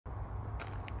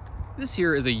This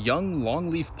here is a young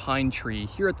longleaf pine tree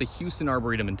here at the Houston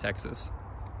Arboretum in Texas.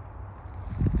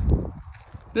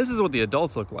 This is what the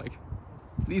adults look like.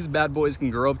 These bad boys can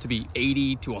grow up to be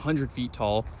 80 to 100 feet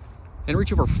tall and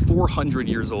reach over 400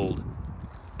 years old.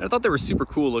 And I thought they were super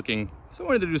cool looking, so I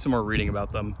wanted to do some more reading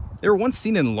about them. They were once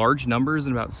seen in large numbers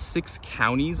in about 6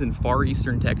 counties in far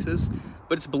eastern Texas,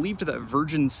 but it's believed that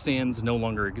virgin stands no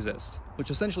longer exist,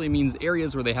 which essentially means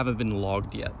areas where they haven't been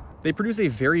logged yet. They produce a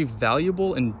very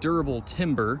valuable and durable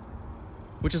timber,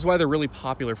 which is why they're really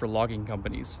popular for logging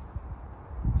companies.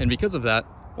 And because of that,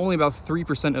 only about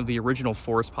 3% of the original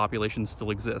forest population still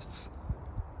exists.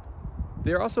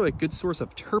 They are also a good source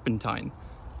of turpentine,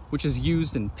 which is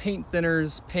used in paint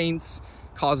thinners, paints,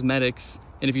 cosmetics,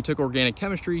 and if you took organic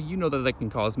chemistry, you know that they can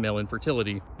cause male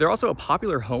infertility. They're also a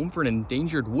popular home for an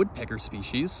endangered woodpecker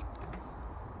species.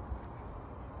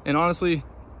 And honestly,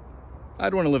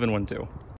 I'd want to live in one too.